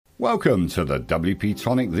Welcome to the WP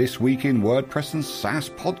Tonic This Week in WordPress and SaaS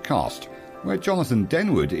podcast, where Jonathan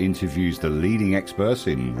Denwood interviews the leading experts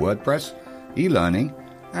in WordPress, e-learning,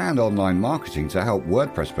 and online marketing to help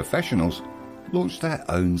WordPress professionals launch their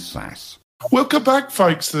own SaaS. Welcome back,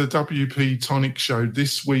 folks, to the WP Tonic Show.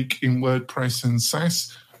 This week in WordPress and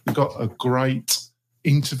SaaS, we've got a great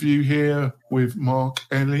interview here with Mark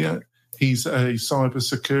Elliott. He's a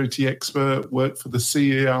cybersecurity expert, worked for the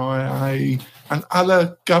CIA and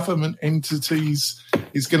other government entities.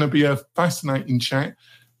 It's going to be a fascinating chat.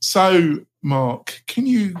 So, Mark, can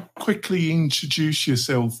you quickly introduce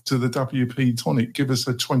yourself to the WP Tonic? Give us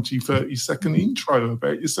a 20, 30-second intro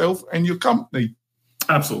about yourself and your company.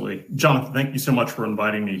 Absolutely. Jonathan, thank you so much for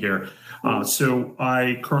inviting me here. So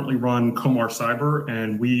I currently run Comar Cyber,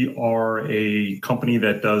 and we are a company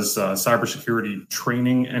that does cybersecurity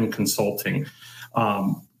training and consulting.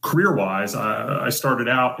 Career-wise, I started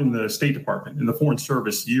out in the State Department, in the Foreign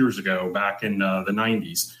Service years ago, back in the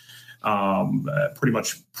 90s. Pretty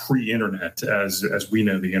much pre-internet as we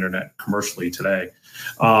know the internet commercially today.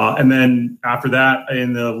 And then after that,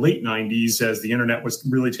 in the late 90s, as the internet was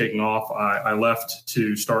really taking off, I left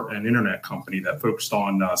to start an internet company that focused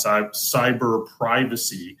on cyber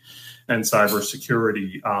privacy and cyber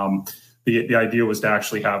security. The idea was to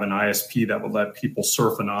actually have an ISP that would let people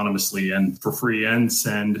surf anonymously and for free and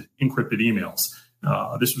send encrypted emails.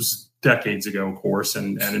 This was decades ago, of course,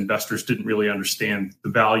 and investors didn't really understand the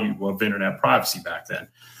value of internet privacy back then.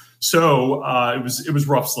 So it was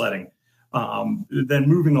rough sledding. Then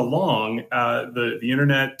moving along, the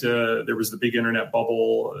internet, there was the big internet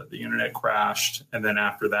bubble, the internet crashed, and then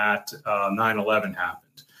after that, 9/11 happened.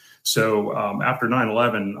 So after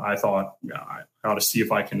 9/11, I thought I ought to see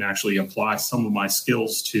if I can actually apply some of my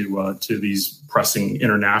skills to these pressing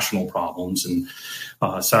international problems and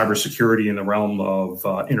cybersecurity in the realm of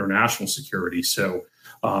international security. So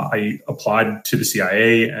I applied to the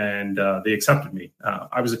CIA, and they accepted me.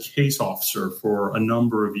 I was a case officer for a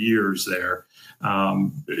number of years there.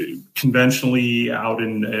 Conventionally, out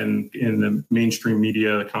in the mainstream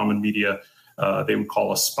media, common media, they would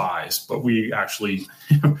call us spies, but we actually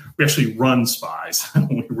run spies.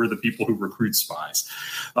 We're the people who recruit spies.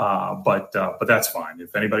 But that's fine.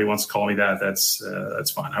 If anybody wants to call me that,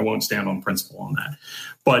 that's fine. I won't stand on principle on that.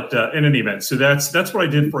 But in any event, so that's what I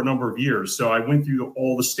did for a number of years. So I went through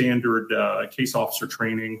all the standard case officer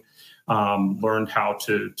training, learned how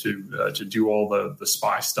to do all the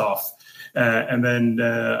spy stuff. And then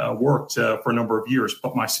worked for a number of years,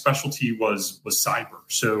 but my specialty was cyber.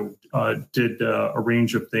 So did a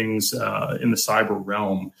range of things in the cyber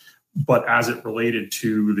realm, but as it related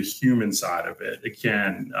to the human side of it,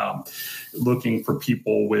 again, looking for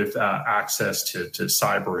people with access to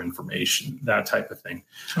cyber information, that type of thing.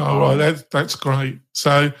 Oh, well, that's great.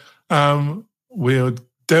 So we'll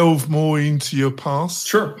delve more into your past,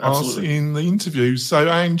 sure, absolutely, in the interview. So,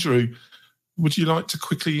 Andrew, would you like to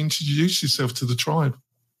quickly introduce yourself to the tribe?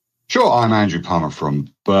 Sure, I'm Andrew Palmer from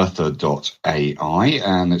Bertha.ai,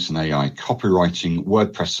 and it's an AI copywriting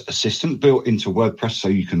WordPress assistant built into WordPress so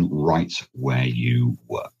you can write where you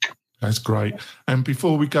work. That's great. And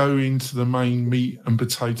before we go into the main meat and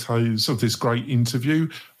potatoes of this great interview,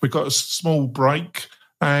 we've got a small break.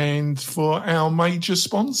 And for our major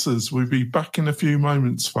sponsors, we'll be back in a few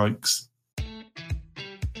moments, folks.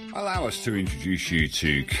 Allow us to introduce you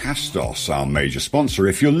to Castos, our major sponsor.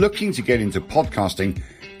 If you're looking to get into podcasting,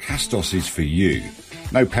 Castos is for you.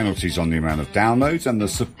 No penalties on the amount of downloads, and the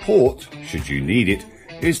support, should you need it,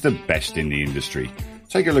 is the best in the industry.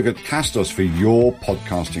 Take a look at Castos for your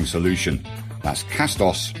podcasting solution. That's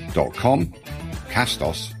castos.com,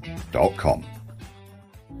 castos.com.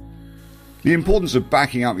 The importance of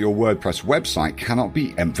backing up your WordPress website cannot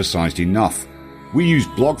be emphasized enough. We use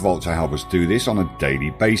BlogVault to help us do this on a daily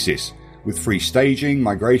basis. With free staging,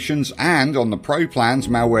 migrations, and on the pro plans,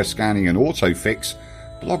 malware scanning and autofix,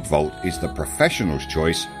 BlogVault is the professional's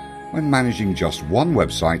choice when managing just one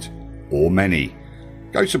website or many.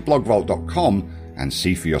 Go to blogvault.com and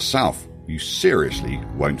see for yourself. You seriously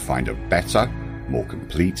won't find a better, more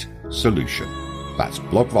complete solution. That's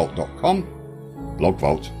blogvault.com,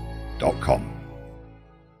 blogvault.com.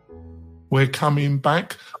 We're coming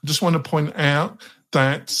back. I just want to point out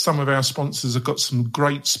that some of our sponsors have got some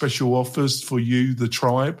great special offers for you, the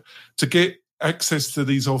tribe. To get access to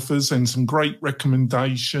these offers and some great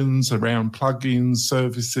recommendations around plugins,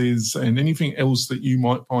 services, and anything else that you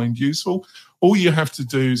might find useful, all you have to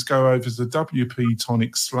do is go over to WP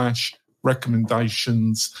Tonic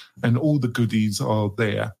 /recommendations, and all the goodies are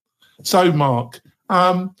there. So, Mark,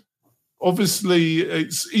 Obviously,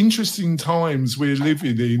 it's interesting times we're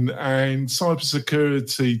living in, and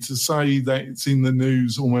cybersecurity, to say that it's in the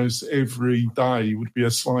news almost every day would be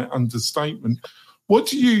a slight understatement. What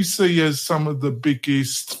do you see as some of the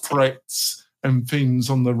biggest threats and things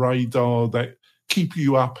on the radar that keep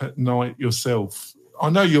you up at night yourself?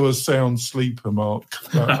 I know you're a sound sleeper, Mark,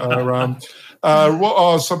 but what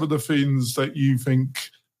are some of the things that you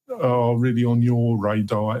think are really on your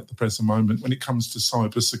radar at the present moment when it comes to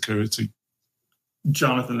cybersecurity?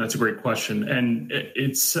 Jonathan, that's a great question. And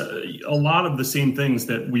it's a lot of the same things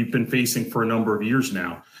that we've been facing for a number of years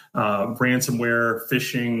now. Ransomware,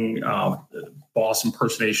 phishing, boss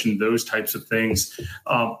impersonation, those types of things.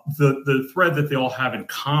 The thread that they all have in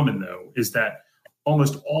common, though, is that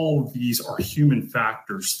almost all of these are human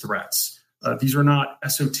factors threats. These are not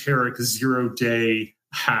esoteric zero-day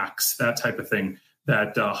hacks, that type of thing,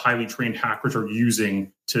 that highly trained hackers are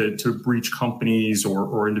using to breach companies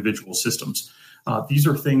or individual systems. These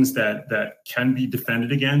are things that can be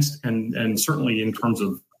defended against, and certainly in terms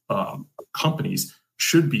of companies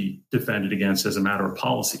should be defended against as a matter of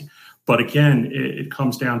policy. But again, it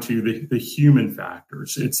comes down to the human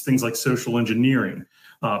factors. It's things like social engineering,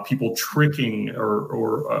 people tricking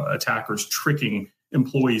or attackers tricking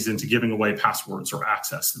employees into giving away passwords or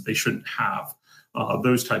access that they shouldn't have,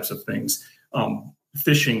 those types of things.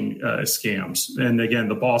 Phishing scams. And again,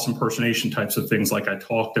 the boss impersonation types of things like I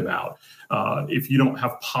talked about. If you don't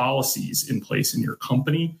have policies in place in your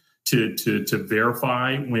company to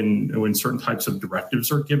verify when certain types of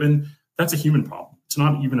directives are given, that's a human problem. It's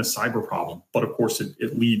not even a cyber problem, but of course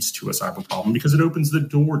it leads to a cyber problem because it opens the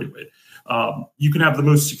door to it. You can have the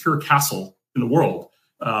most secure castle in the world,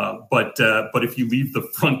 but if you leave the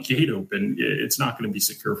front gate open, it's not going to be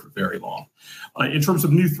secure for very long. In terms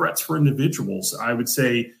of new threats for individuals, I would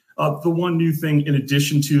say the one new thing, in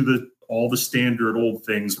addition to all the standard old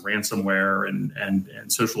things, ransomware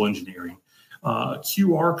and social engineering,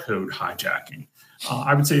 QR code hijacking.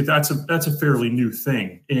 I would say that's a fairly new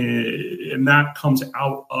thing, and that comes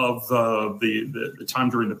out of the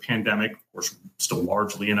time during the pandemic. Of course, still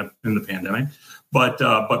largely in the pandemic, but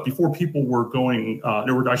before people were going,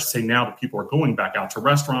 or I should say now that people are going back out to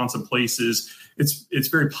restaurants and places, it's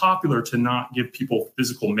very popular to not give people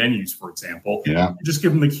physical menus, for example. Yeah, just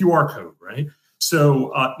give them the QR code, right?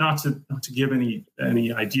 So not to give any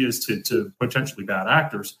ideas to potentially bad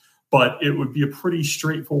actors, but it would be a pretty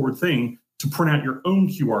straightforward thing to print out your own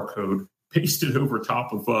QR code, paste it over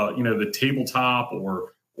top of the tabletop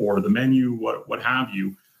or the menu, what have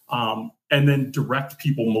you, and then direct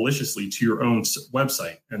people maliciously to your own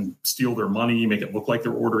website and steal their money, make it look like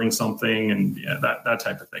they're ordering something, and that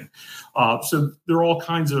type of thing. So there are all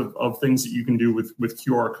kinds of things that you can do with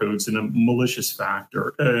QR codes in a malicious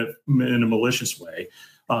in a malicious way.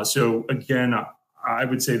 So again, I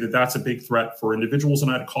would say that's a big threat for individuals, and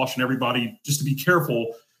I'd caution everybody just to be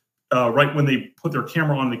careful. Right when they put their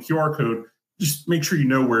camera on the QR code, just make sure you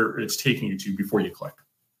know where it's taking you to before you click.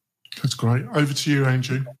 That's great. Over to you,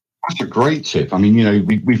 Andrew. That's a great tip. I mean,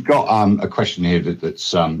 we've got a question here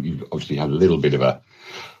that's you've obviously had a little bit of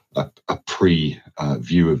a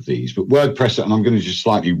pre-view of these, but WordPress, and I'm going to just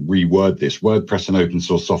slightly reword this, WordPress and open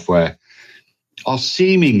source software are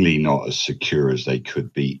seemingly not as secure as they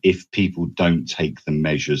could be if people don't take the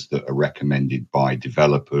measures that are recommended by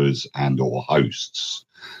developers and or hosts.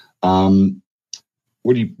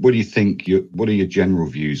 What do you think? What are your general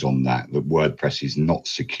views on that WordPress is not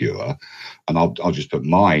secure? And I'll just put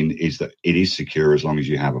mine is that it is secure as long as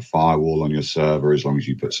you have a firewall on your server, as long as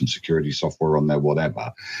you put some security software on there,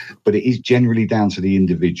 whatever. But it is generally down to the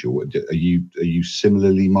individual. Are you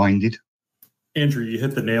similarly minded? Andrew, you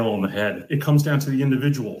hit the nail on the head. It comes down to the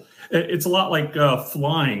individual. It's a lot like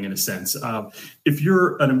flying in a sense. If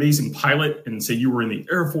you're an amazing pilot and say you were in the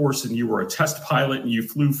Air Force and you were a test pilot and you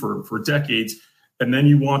flew for decades, and then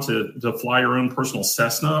you want to fly your own personal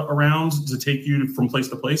Cessna around to take you from place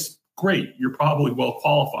to place, great. You're probably well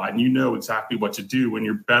qualified and you know exactly what to do and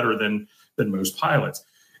you're better than most pilots.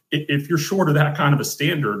 If you're short of that kind of a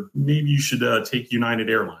standard, maybe you should take United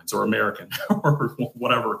Airlines or American or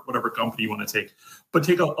whatever company you want to take, but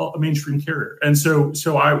take a mainstream carrier. And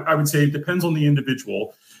so I would say it depends on the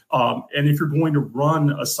individual. And if you're going to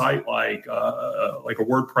run a site like a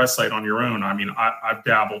WordPress site on your own, I mean, I've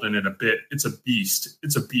dabbled in it a bit. It's a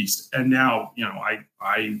beast. And now,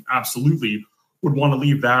 I absolutely would want to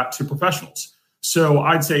leave that to professionals. So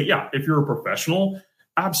I'd say, yeah, if you're a professional,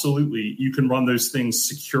 absolutely, you can run those things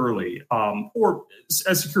securely, or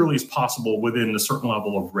as securely as possible within a certain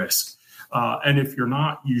level of risk. And if you're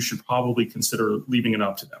not, you should probably consider leaving it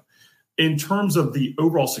up to them. In terms of the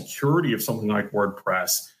overall security of something like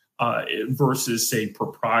WordPress, versus, say,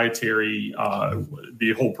 proprietary,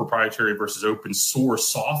 the whole proprietary versus open source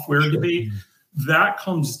software debate. That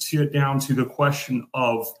comes down to the question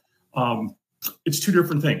of it's two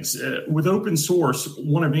different things. With open source,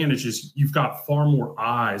 one advantage is you've got far more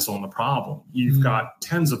eyes on the problem. You've got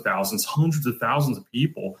tens of thousands, hundreds of thousands of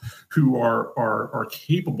people who are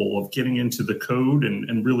capable of getting into the code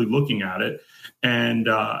and really looking at it.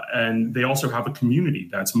 And they also have a community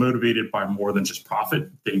that's motivated by more than just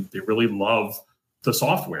profit. They really love the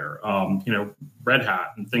software, Red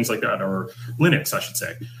Hat and things like that, or Linux, I should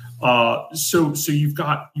say. So you've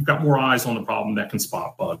got more eyes on the problem that can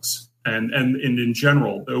spot bugs. And in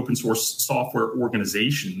general, the open source software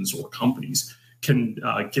organizations or companies can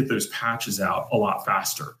get those patches out a lot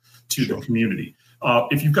faster to the community.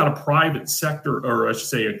 If you've got a private sector, or I should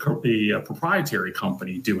say a proprietary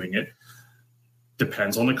company doing it,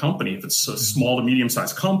 depends on the company. If it's a small to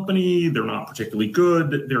medium-sized company, they're not particularly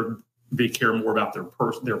good. They care more about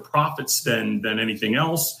their profits than anything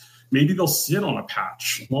else. Maybe they'll sit on a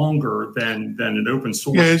patch longer than an open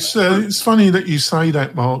source. Yeah, it's funny that you say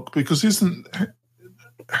that, Mark, because hasn't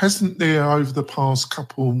there over the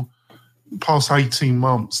past 18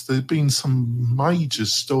 months, there's been some major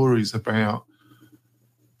stories about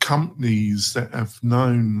companies that have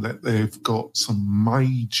known that they've got some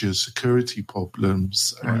major security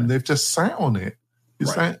problems and they've just sat on it.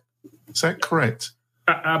 Is that correct?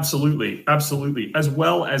 Absolutely. As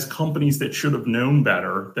well as companies that should have known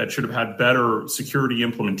better, that should have had better security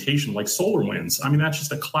implementation, like SolarWinds. I mean, that's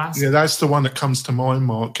just a classic. Yeah, that's the one that comes to mind,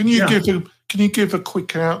 Mark. Can you give a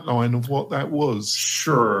quick outline of what that was?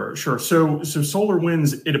 Sure. So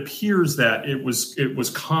SolarWinds, it appears that it was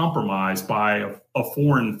compromised by a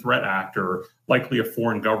foreign threat actor, likely a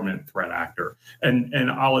foreign government threat actor.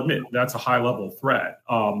 And I'll admit that's a high level threat.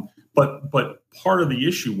 But part of the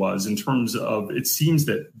issue was in terms of, it seems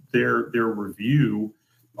that their review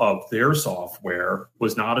of their software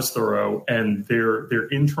was not as thorough, and their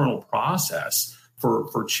internal process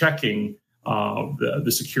for checking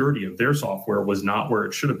the security of their software was not where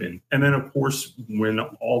it should have been. And then, of course, when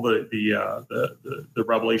all the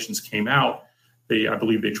revelations came out, I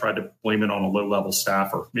believe they tried to blame it on a low-level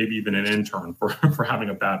staff or maybe even an intern for having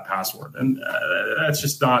a bad password, and that's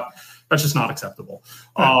just not acceptable.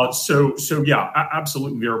 So yeah,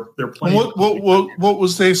 absolutely. They're playing. What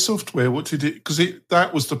was their software? What did it? Because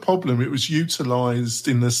that was the problem. It was utilized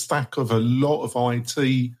in the stack of a lot of IT.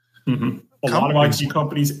 Mm-hmm. A lot of IT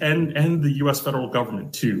companies and the U.S. federal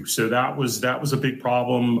government too. So that was a big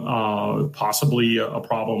problem, possibly a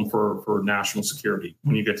problem for national security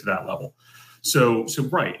when you get to that level. So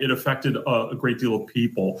right, it affected a great deal of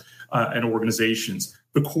people and organizations.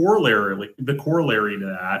 The corollary to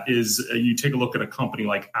that is you take a look at a company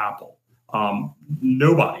like Apple.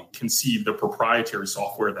 Nobody can see the proprietary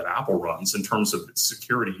software that Apple runs in terms of its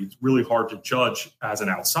security. It's really hard to judge as an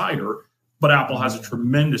outsider, but Apple has a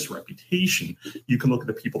tremendous reputation. You can look at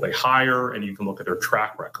the people they hire, and you can look at their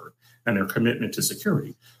track record and their commitment to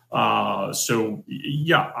security. So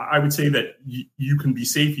yeah, I would say that you can be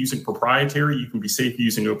safe using proprietary, you can be safe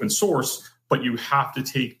using open source, but you have to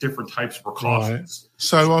take different types of precautions. Right.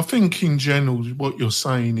 So I think in general, what you're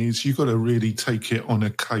saying is you've got to really take it on a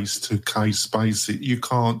case-to-case basis. You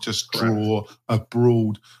can't just draw a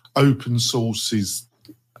broad open source is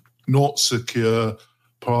not secure.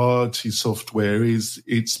 Priority software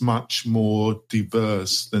it's much more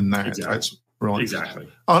diverse than that. Exactly. That's right. Exactly.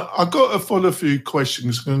 I got a follow-through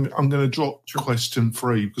questions. I'm going to drop question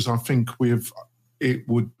 3 because I think it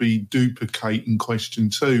would be duplicating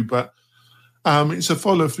question 2, but it's a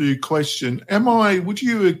follow-through question. Would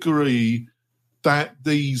you agree that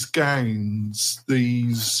these gangs,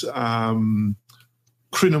 these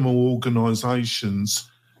criminal organisations,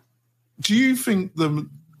 do you think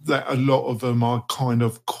that a lot of them are kind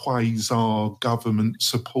of quasi-government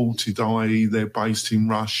supported, i.e. they're based in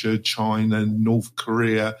Russia, China, North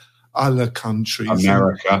Korea, other countries?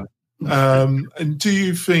 America. And do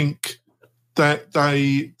you think that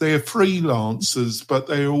they're freelancers, but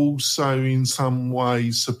they're also in some way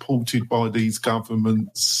supported by these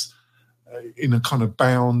governments in a kind of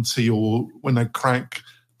bounty, or when they crack,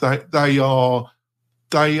 that they are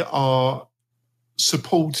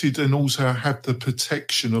supported and also have the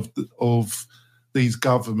protection of these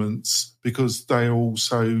governments because they're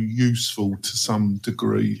also useful to some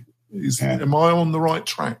degree? Am I on the right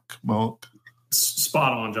track, Mark?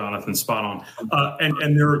 Spot on, Jonathan. Spot on.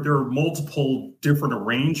 And there are multiple different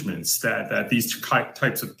arrangements that these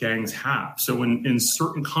types of gangs have. So in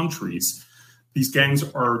certain countries, these gangs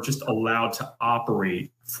are just allowed to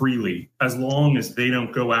operate freely as long as they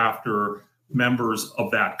don't go after members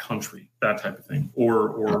of that country, that type of thing,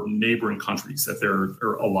 or neighboring countries that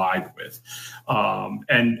they're allied with.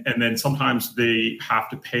 And then sometimes they have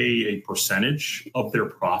to pay a percentage of their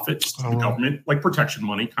profits to the government, like protection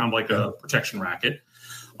money, kind of like a protection racket.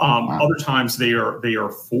 Other times they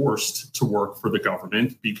are forced to work for the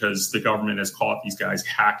government because the government has caught these guys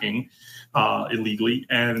hacking illegally,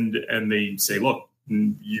 and they say, look,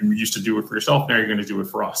 you used to do it for yourself, now you're going to do it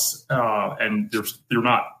for us. And they're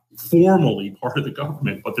not formally part of the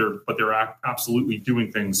government, but they're absolutely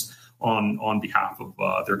doing things on behalf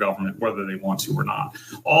of their government, whether they want to or not.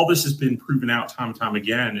 All this has been proven out time and time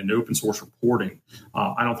again in open source reporting.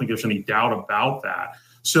 I don't think there's any doubt about that.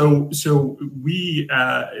 So we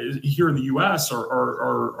here in the U.S.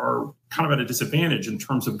 are kind of at a disadvantage in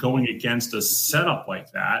terms of going against a setup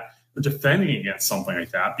like that, or defending against something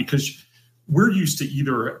like that, because we're used to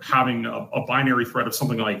either having a binary threat of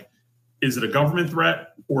something like, is it a government threat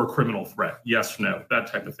or a criminal threat? Yes or no,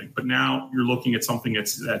 that type of thing. But now you're looking at something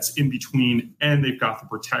that's in between, and they've got the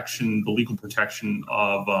protection, the legal protection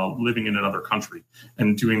of living in another country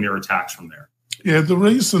and doing their attacks from there. Yeah, the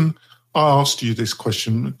reason I asked you this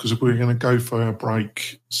question, because we're going to go for our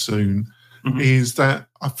break soon, is that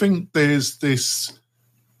I think there's this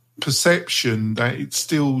perception that it's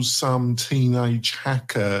still some teenage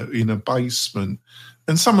hacker in a basement.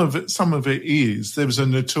 And some of it is. There was a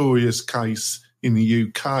notorious case in the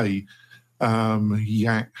UK. He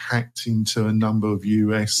hacked into a number of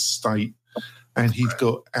US state, and he'd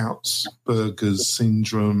got Asperger's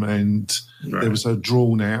syndrome, and there was a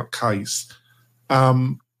drawn-out case.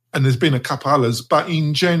 And there's been a couple others. But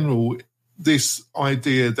in general, this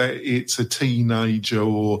idea that it's a teenager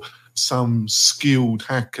or some skilled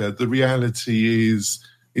hacker, the reality is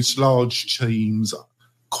it's large teams,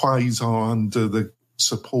 quasi under the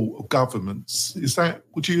support of governments.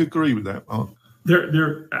 Would you agree with that, Mark?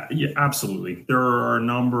 Yeah, absolutely. There are a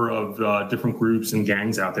number of different groups and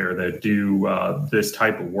gangs out there that do this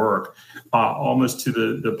type of work, almost to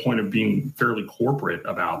the point of being fairly corporate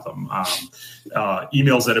about them.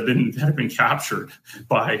 Emails that have been captured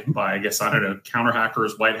by I guess, I don't know, counter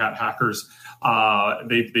hackers, white hat hackers.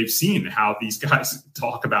 They've seen how these guys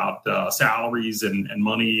talk about salaries and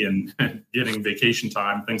money and getting vacation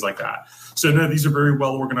time, things like that. So no, these are very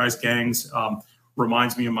well organized gangs.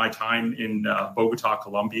 Reminds me of my time in Bogota,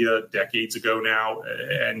 Colombia, decades ago now,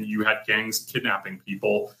 and you had gangs kidnapping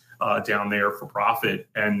people down there for profit,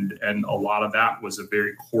 and a lot of that was a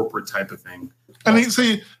very corporate type of thing.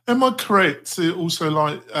 And am I correct? Also,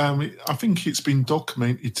 like I think it's been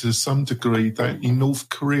documented to some degree that in North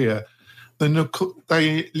Korea, they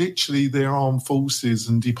literally, their armed forces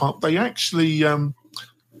and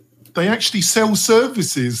they actually sell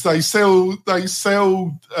services. They sell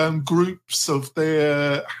groups of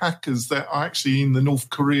their hackers that are actually in the North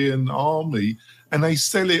Korean army, and they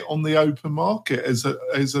sell it on the open market as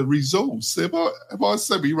a resource. Am I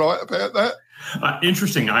semi-right about that?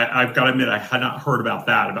 Interesting. I've got to admit, I had not heard about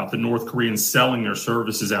that, about the North Koreans selling their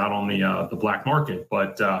services out on the black market,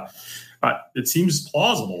 but it seems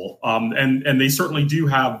plausible. And they certainly do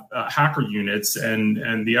have hacker units, and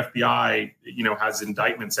the FBI, has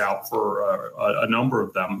indictments out for a number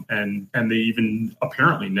of them, and they even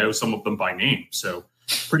apparently know some of them by name. So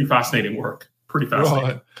pretty fascinating work. Pretty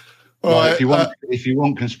fascinating. Right. Well, if you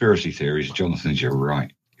want conspiracy theories, Jonathan's you're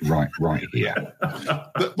right here.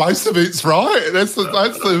 Most of it's right. That's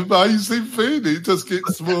the amazing thing. It just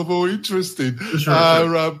gets more interesting.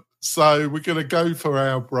 Sure. So we're going to go for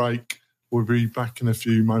our break. We'll be back in a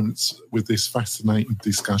few moments with this fascinating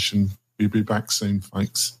discussion. We'll be back soon,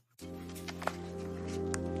 folks.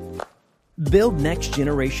 Build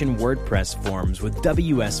next-generation WordPress forms with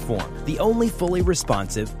WS Form, the only fully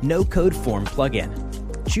responsive, no-code form plugin.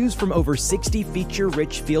 Choose from over 60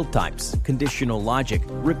 feature-rich field types, conditional logic,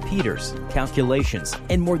 repeaters, calculations,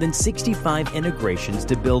 and more than 65 integrations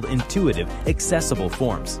to build intuitive, accessible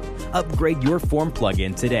forms. Upgrade your form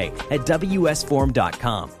plugin today at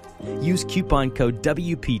WSForm.com. Use coupon code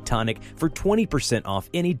WPTonic for 20% off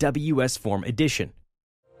any WS Form edition.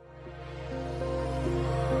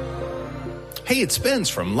 Hey, it's Spence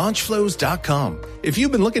from LaunchFlows.com. If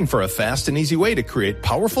you've been looking for a fast and easy way to create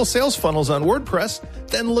powerful sales funnels on WordPress,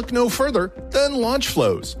 then look no further than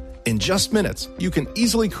LaunchFlows. In just minutes, you can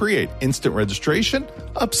easily create instant registration,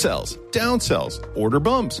 upsells, downsells, order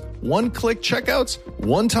bumps, one-click checkouts,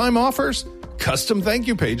 one-time offers, custom thank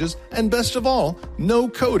you pages, and best of all, no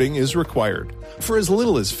coding is required. For as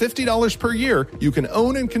little as $50 per year, you can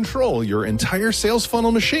own and control your entire sales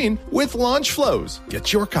funnel machine with LaunchFlows.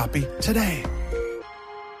 Get your copy today.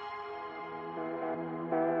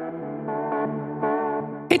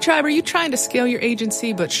 Hey, Tribe, are you trying to scale your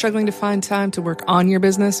agency but struggling to find time to work on your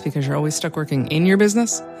business because you're always stuck working in your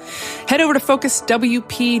business? Head over to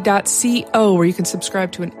focuswp.co where you can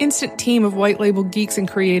subscribe to an instant team of white label geeks and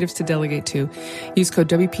creatives to delegate to. Use code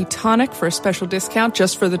WPTonic for a special discount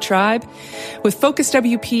just for the tribe. With Focus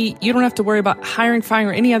WP, you don't have to worry about hiring, firing,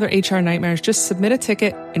 or any other HR nightmares. Just submit a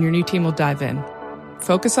ticket and your new team will dive in.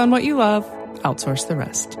 Focus on what you love, outsource the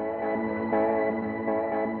rest.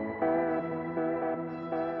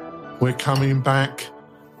 We're coming back.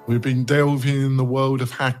 We've been delving in the world of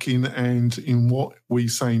hacking and in what we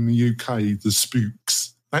say in the UK, the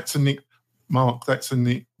spooks. That's a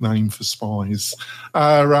nickname for spies.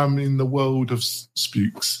 In the world of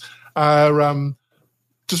spooks.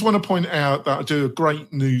 Just want to point out that I do a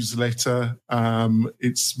great newsletter.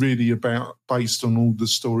 It's really based on all the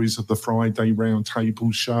stories of the Friday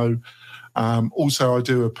Roundtable show. Also, I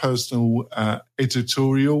do a personal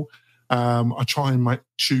editorial. I try and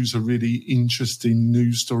choose a really interesting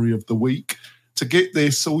news story of the week. To get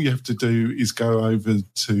this, all you have to do is go over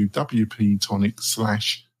to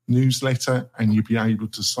WPTonic/newsletter and you'll be able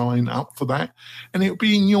to sign up for that. And it'll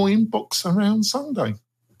be in your inbox around Sunday.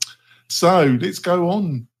 So let's go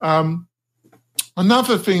on.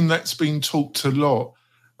 Another thing that's been talked a lot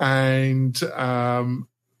and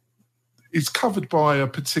is covered by a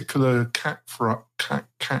particular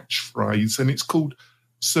catchphrase, and it's called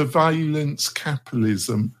surveillance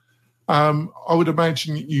capitalism. I would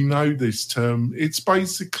imagine you know this term. It's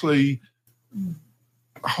basically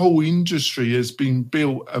a whole industry has been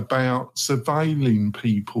built about surveilling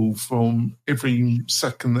people from every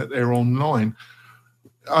second that they're online.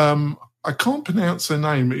 I can't pronounce her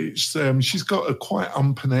name. It's she's got a quite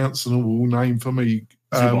unpronounceable name for me.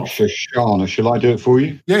 Shoshana. Shall I do it for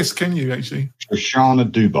you? Yes, can you actually?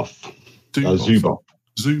 Shoshana Zuboff. Zuboff.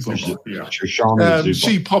 Yeah. Shoshana Zuboff.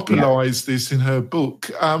 She popularised this in her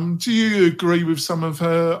book. Do you agree with some of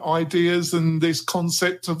her ideas and this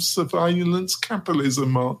concept of surveillance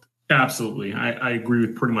capitalism, Mark? Absolutely. I agree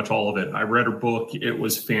with pretty much all of it. I read her book. It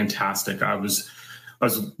was fantastic. I was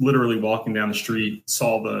literally walking down the street,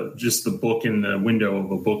 saw the book in the window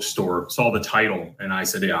of a bookstore, saw the title, and I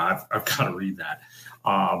said, "Yeah, I've got to read that."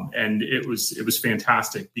 And it was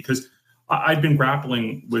fantastic because I'd been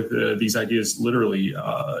grappling with these ideas literally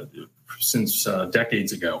since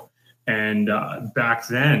decades ago. And back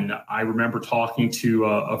then, I remember talking to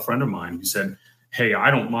a friend of mine who said, "Hey,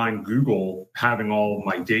 I don't mind Google having all of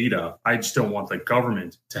my data. I just don't want the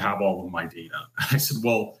government to have all of my data." I said,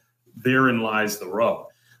 "Well, therein lies the rub.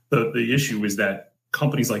 The issue is that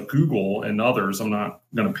companies like Google and others, I'm not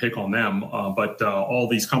going to pick on them, but all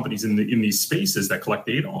these companies in these spaces that collect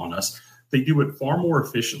data on us, they do it far more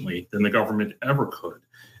efficiently than the government ever could.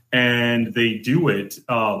 And they do it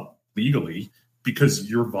legally because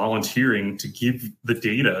you're volunteering to give the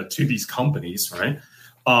data to these companies, right?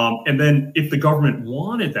 And then if the government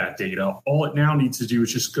wanted that data, all it now needs to do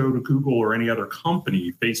is just go to Google or any other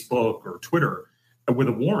company, Facebook or Twitter, with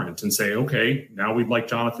a warrant and say, okay, now we'd like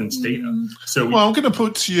Jonathan's data. So, well, I'm going to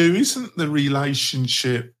put to you, isn't the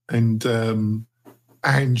relationship, and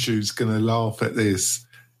Andrew's going to laugh at this,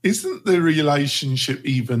 isn't the relationship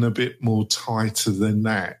even a bit more tighter than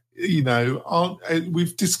that? You know,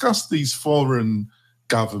 we've discussed these foreign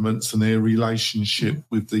governments and their relationship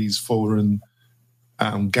with these foreign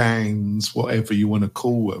gangs, whatever you want to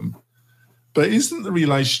call them. But isn't the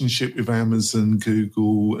relationship with Amazon,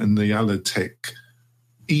 Google, and the other tech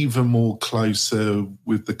even more closer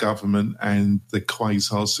with the government and the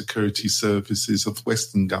quasi-security services of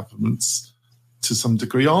Western governments to some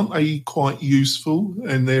degree? Aren't they quite useful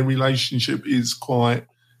and their relationship is quite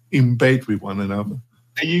in bed with one another?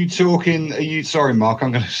 Sorry, Mark,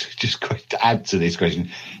 I'm going to just add to this question.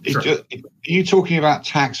 Sure. Are you talking about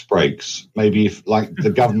tax breaks? Maybe if, like, the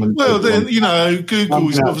government... Well, then, you know,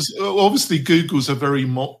 Google's obviously Google's a very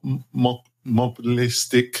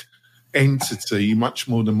monopolistic entity, much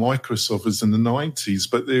more than Microsoft was in the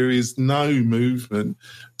 90s, but there is no movement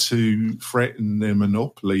to threaten their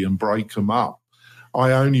monopoly and break them up.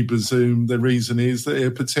 I only presume the reason is that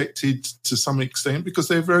they're protected to some extent because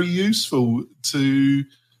they're very useful to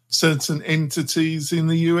certain entities in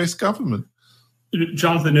the US government.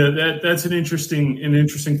 Jonathan, that's an interesting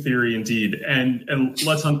theory indeed, and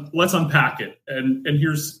let's unpack it. And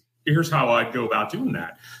here's how I'd go about doing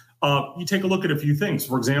that. You take a look at a few things.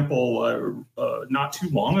 For example, not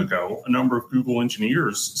too long ago, a number of Google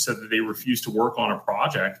engineers said that they refused to work on a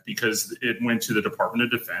project because it went to the Department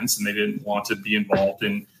of Defense and they didn't want to be involved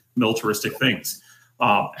in militaristic things.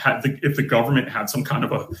 If the government had some kind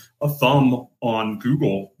of a thumb on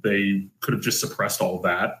Google, they could have just suppressed all of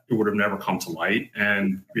that. It would have never come to light,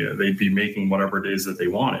 and they'd be making whatever it is that they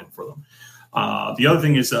wanted for them. The other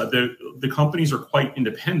thing is the companies are quite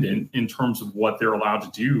independent in terms of what they're allowed to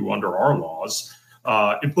do under our laws.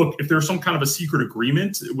 If there's some kind of a secret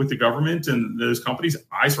agreement with the government and those companies,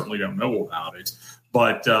 I certainly don't know about it.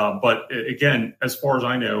 But again, as far as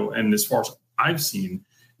I know, and as far as I've seen,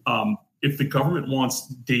 if the government wants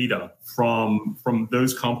data from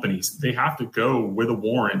those companies, they have to go with a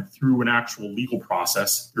warrant through an actual legal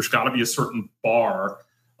process. There's got to be a certain bar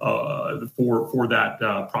for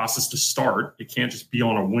that process to start. It can't just be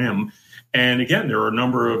on a whim. And again, there are a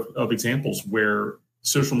number of examples where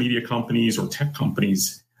social media companies or tech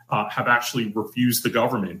companies have actually refused the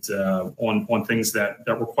government on things that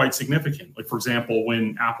were quite significant. Like, for example,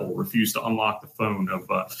 when Apple refused to unlock the phone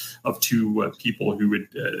of two people who had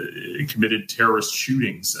committed terrorist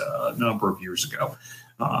shootings a number of years ago.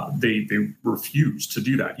 They refused to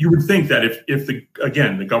do that. You would think that if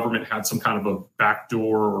the government had some kind of a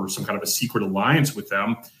backdoor or some kind of a secret alliance with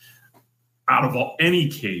them, out of any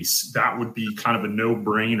case, that would be kind of a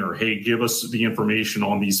no-brainer. Hey, give us the information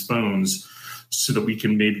on these phones so that we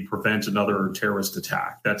can maybe prevent another terrorist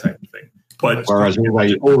attack, that type of thing. But whereas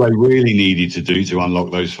all they really needed to do to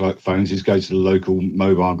unlock those phones is go to the local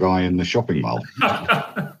mobile guy in the shopping mall,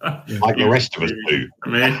 like the rest of us do.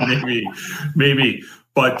 Maybe.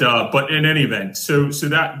 But in any event, so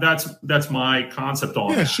that's my concept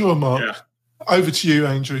on. Yeah, sure, Mark. Yeah. Over to you,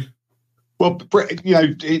 Andrew. Well,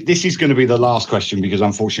 this is going to be the last question because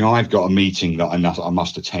unfortunately I've got a meeting that I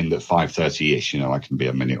must attend at 5:30ish. I can be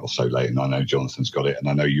a minute or so late, and I know Jonathan's got it, and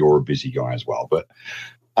I know you're a busy guy as well. But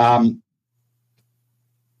I'm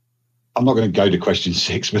not going to go to question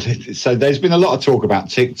 6. But so there's been a lot of talk about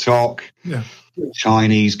TikTok,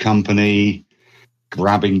 Chinese company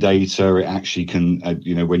grabbing data. It actually can,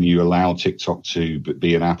 when you allow TikTok to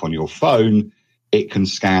be an app on your phone, it can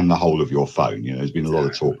scan the whole of your phone. There's been a lot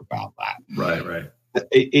of talk about that. Right.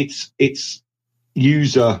 It's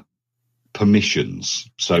user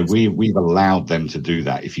permissions. So we've allowed them to do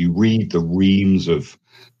that. If you read the reams of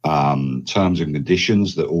terms and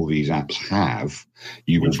conditions that all these apps have,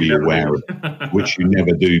 you will be aware of, which you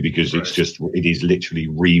never do because it is literally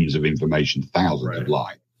reams of information, thousands of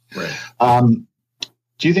lines. Right.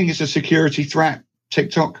 Do you think it's a security threat,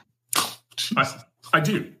 TikTok? I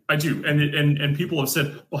do. And people have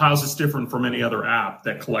said, well, how is this different from any other app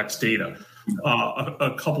that collects data?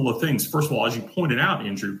 A couple of things. First of all, as you pointed out,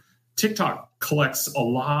 Andrew, TikTok collects a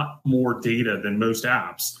lot more data than most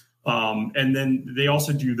apps. And then they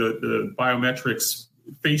also do the biometrics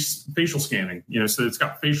facial scanning, so it's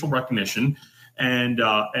got facial recognition and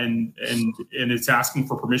it's asking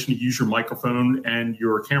for permission to use your microphone and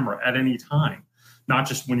your camera at any time. Not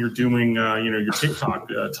just when you're doing, your TikTok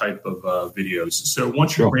type of videos. So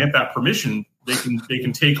once you grant that permission, they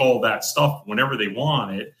can take all that stuff whenever they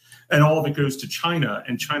want it, and all of it goes to China.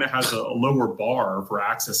 And China has a lower bar for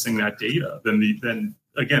accessing that data than the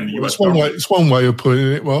U.S. It's one way of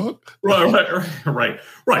putting it, Mark. Right.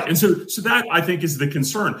 And so that I think is the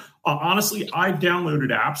concern. Honestly, I've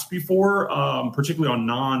downloaded apps before, particularly on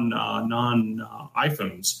non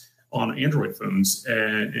iPhones, on Android phones,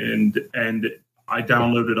 and I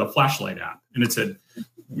downloaded a flashlight app, and it said,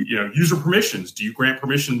 user permissions. Do you grant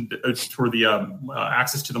permission for the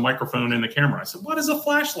access to the microphone and the camera? I said, what is a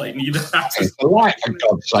flashlight? Need access to the light, for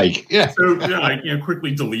God's sake. Yeah. So I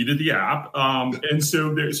quickly deleted the app, and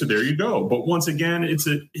so there you go. But once again, it's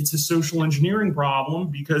a social engineering problem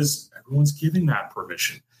because everyone's giving that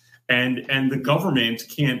permission, and the government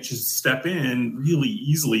can't just step in really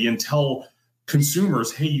easily and tell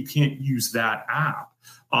consumers, hey, you can't use that app.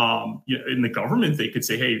 In the government, they could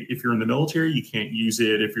say, hey, if you're in the military, you can't use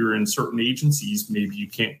it. If you're in certain agencies, maybe you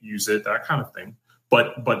can't use it, that kind of thing.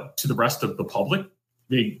 But to the rest of the public,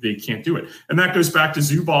 they can't do it. And that goes back to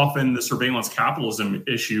Zuboff and the surveillance capitalism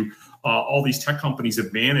issue. All these tech companies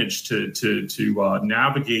have managed to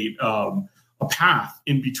navigate a path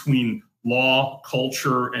in between law,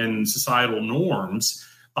 culture, and societal norms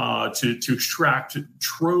to extract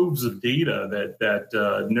troves of data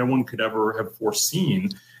that no one could ever have foreseen,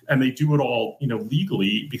 and they do it all,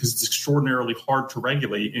 legally because it's extraordinarily hard to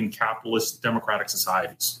regulate in capitalist democratic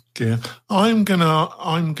societies. Yeah, I'm gonna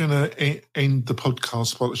end the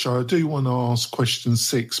podcast part of the show. I do want to ask question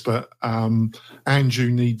 6, but Andrew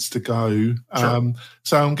needs to go. Sure.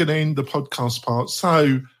 So I'm going to end the podcast part.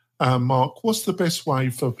 So, Mark, what's the best way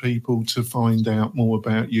for people to find out more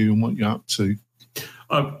about you and what you're up to?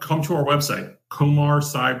 Come to our website,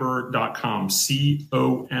 comarcyber.com,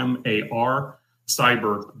 COMAR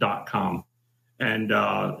cyber.com.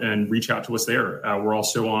 and reach out to us there. We're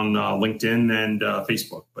also on LinkedIn and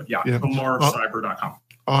Facebook. But comarcyber.com.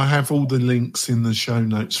 I have all the links in the show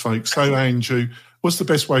notes, folks. So, Andrew, what's the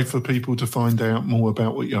best way for people to find out more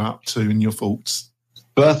about what you're up to and your thoughts?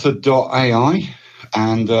 Bertha.ai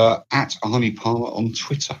and at Arnie Palmer on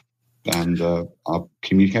Twitter. And I'll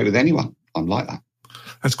communicate with anyone. I'm like that.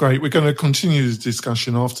 That's great. We're going to continue the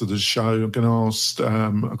discussion after the show. I'm going to ask,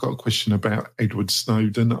 I've got a question about Edward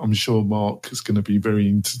Snowden. I'm sure Mark is going to be very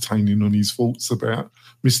entertaining on his thoughts about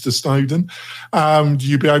Mr. Snowden.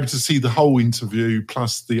 You'll be able to see the whole interview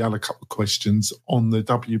plus the other couple of questions on the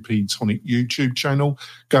WP Tonic YouTube channel.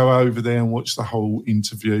 Go over there and watch the whole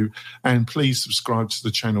interview. And please subscribe to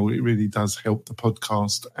the channel. It really does help the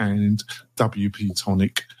podcast and WP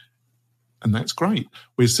Tonic. And that's great.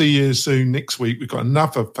 We'll see you soon next week. We've got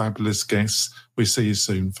another fabulous guest. We'll see you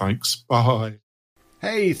soon, folks. Bye.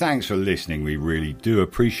 Hey, thanks for listening. We really do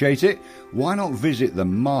appreciate it. Why not visit the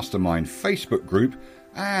Mastermind Facebook group?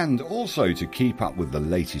 And also to keep up with the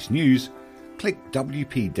latest news, click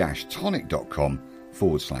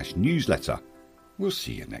wp-tonic.com/newsletter. We'll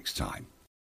see you next time.